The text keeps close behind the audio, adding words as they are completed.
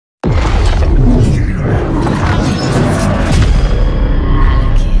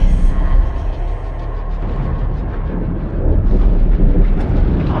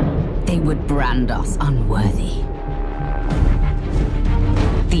brand us unworthy.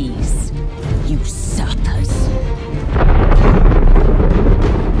 These usurpers.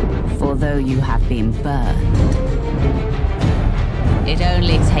 For though you have been burned, it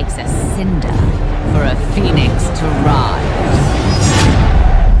only takes a cinder for a phoenix to rise.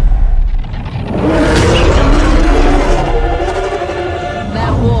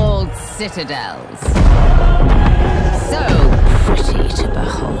 Their walled citadels, so pretty to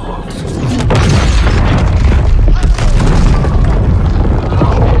behold.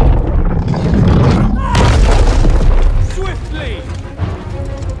 Swiftly!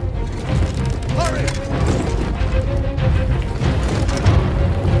 Hurry!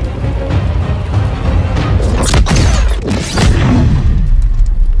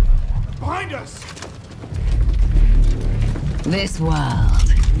 Behind us! This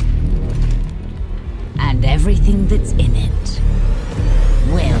world, and everything that's in it,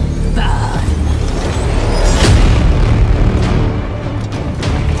 will burn.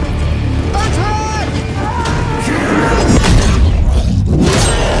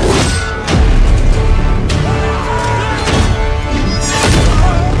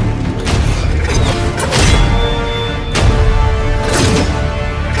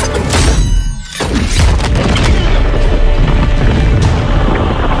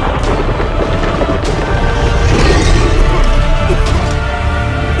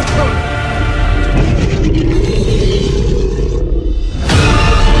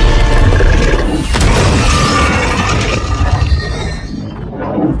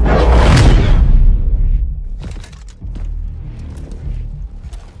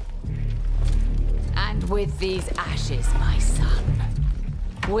 With these ashes, my son,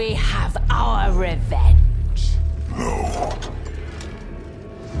 we have our revenge. No.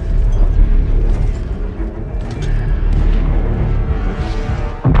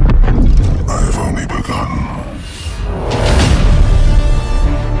 I've only begun.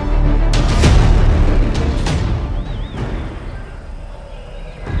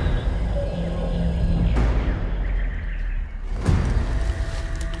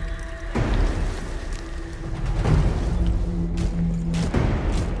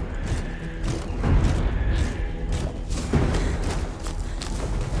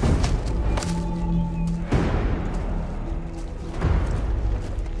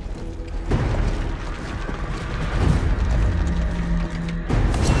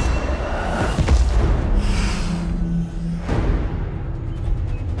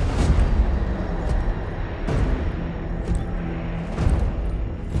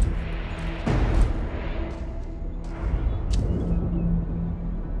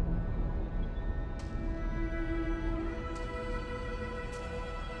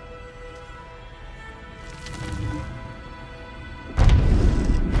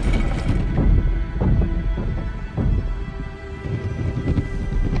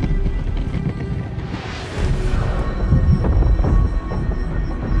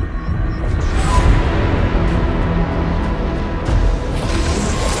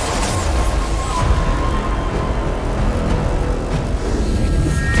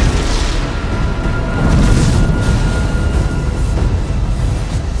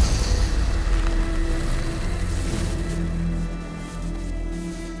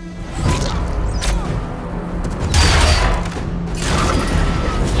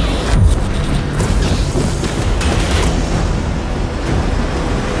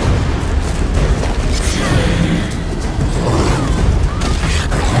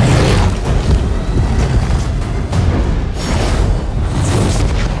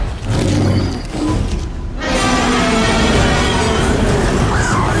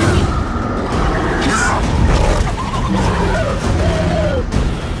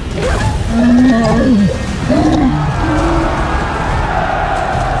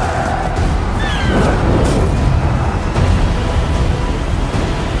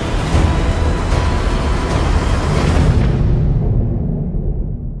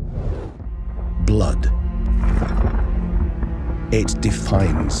 Blood. It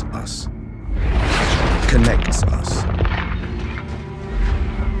defines us, connects us,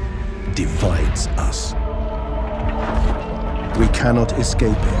 divides us. We cannot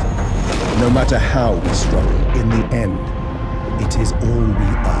escape it. No matter how we struggle, in the end, it is all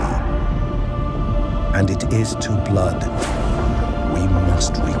we are. And it is to blood we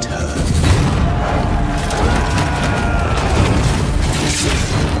must return.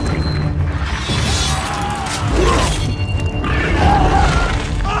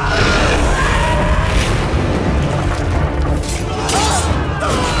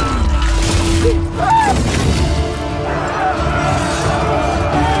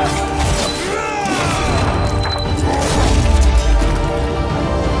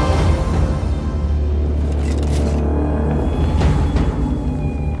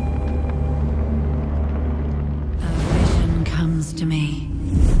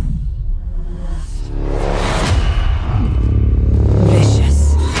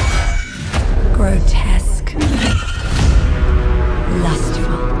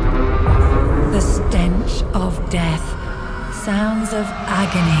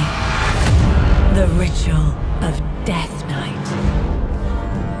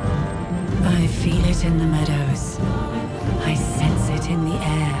 feel it in the meadows. I sense it in the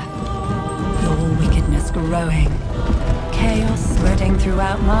air. Your wickedness growing. Chaos spreading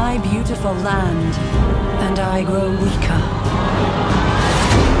throughout my beautiful land. And I grow weaker.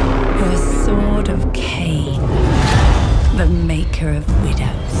 The sword of Cain. The maker of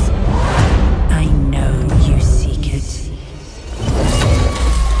widows. I know you seek it.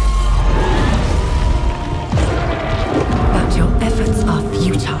 But your efforts are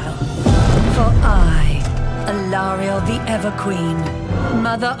futile. For I, Alariel the Ever-Queen,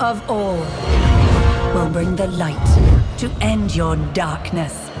 mother of all, will bring the light to end your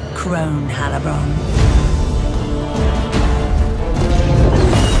darkness, Crone Halibron.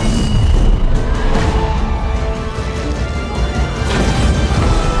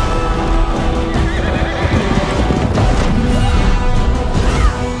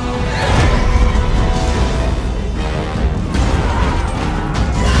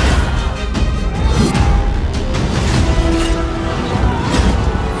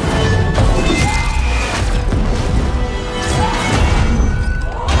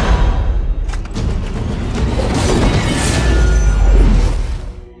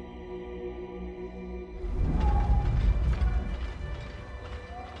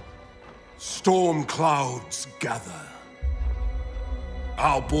 Storm clouds gather.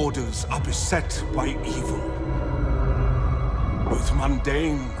 Our borders are beset by evil, both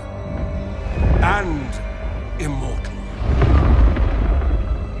mundane and immortal.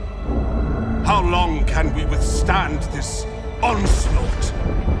 How long can we withstand this onslaught?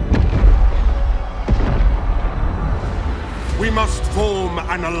 We must form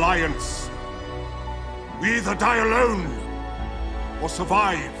an alliance. We either die alone or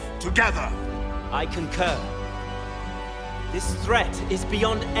survive together. I concur. This threat is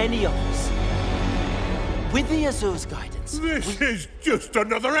beyond any of us. With the Azur's guidance... This is just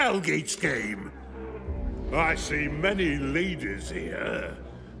another Algates game. I see many leaders here,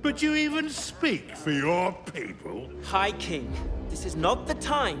 but you even speak for your people? High King, this is not the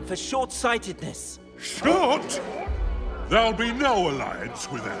time for short-sightedness. Short? There'll be no alliance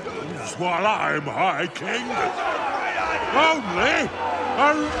with Elves while I'm High King. Only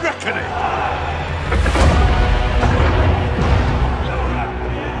a reckoning!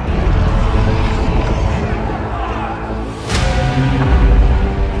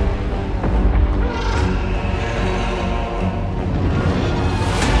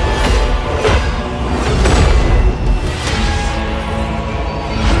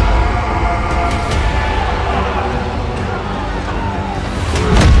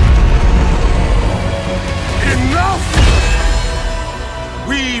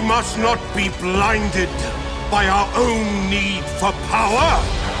 We must not be blinded by our own need for power.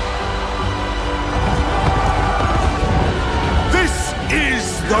 This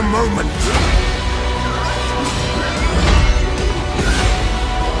is the moment.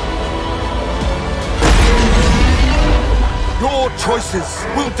 Your choices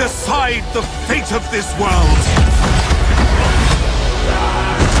will decide the fate of this world.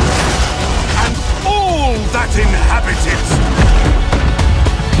 And all that inhabit it.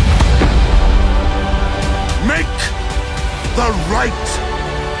 Make the right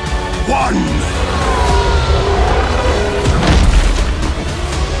one!